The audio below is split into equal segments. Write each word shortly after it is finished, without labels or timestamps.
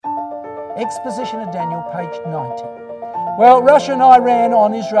Exposition of Daniel, page 90. Well, Russia and Iran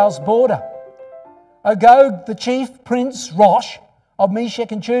on Israel's border. Agog, the chief prince Rosh of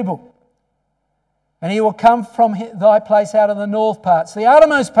Meshech and Tubal. And he will come from thy place out of the north parts, the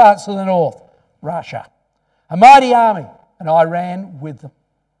outermost parts of the north, Russia. A mighty army, and Iran with them.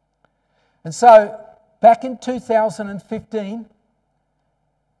 And so, back in 2015,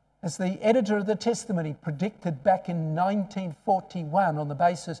 as the editor of the Testimony predicted back in 1941 on the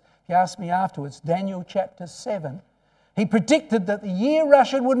basis, he asked me afterwards, Daniel chapter 7, he predicted that the year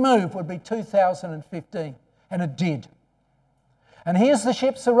Russia would move would be 2015, and it did. And here's the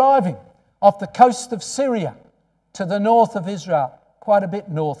ships arriving off the coast of Syria to the north of Israel, quite a bit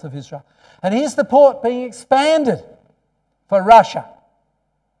north of Israel. And here's the port being expanded for Russia.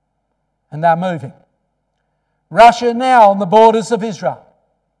 And they're moving. Russia now on the borders of Israel.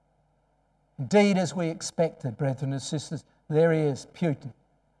 Indeed, as we expected, brethren and sisters, there he is, Putin.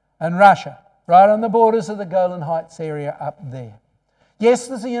 And Russia, right on the borders of the Golan Heights area up there. Yes,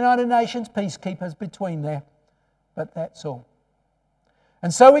 there's the United Nations peacekeepers between there, but that's all.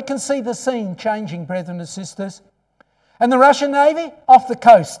 And so we can see the scene changing, brethren and sisters. And the Russian Navy off the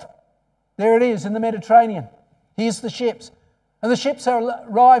coast. There it is in the Mediterranean. Here's the ships. And the ships are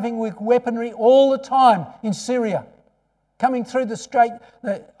arriving with weaponry all the time in Syria, coming through the Strait,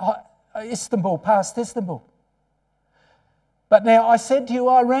 Istanbul, past Istanbul. But now I said to you,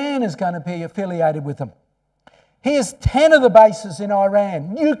 Iran is going to be affiliated with them. Here's 10 of the bases in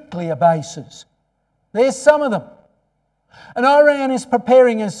Iran, nuclear bases. There's some of them. And Iran is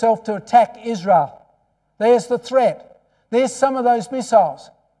preparing itself to attack Israel. There's the threat. There's some of those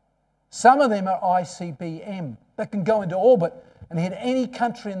missiles. Some of them are ICBM that can go into orbit and hit any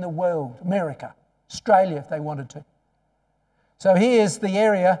country in the world, America, Australia if they wanted to. So here's the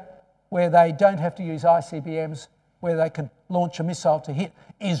area where they don't have to use ICBMs, where they can launch a missile to hit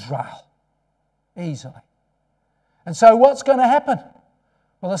Israel easily. And so what's going to happen?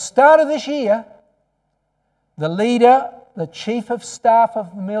 Well, the start of this year, the leader, the chief of staff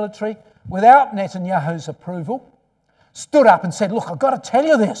of the military, without Netanyahu's approval, stood up and said, look, I've got to tell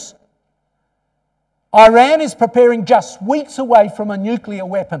you this. Iran is preparing just weeks away from a nuclear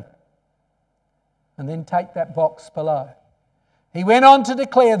weapon. And then take that box below. He went on to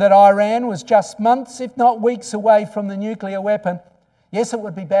declare that Iran was just months, if not weeks, away from the nuclear weapon. Yes, it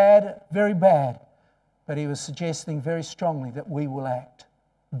would be bad, very bad. But he was suggesting very strongly that we will act.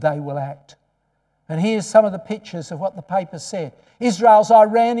 They will act. And here's some of the pictures of what the paper said. Israel's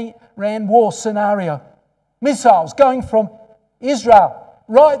Iran war scenario. Missiles going from Israel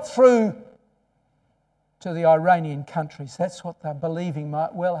right through to the Iranian countries. That's what they're believing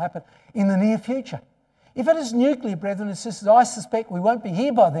might well happen in the near future. If it is nuclear, brethren and sisters, I suspect we won't be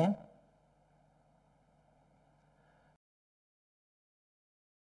here by then.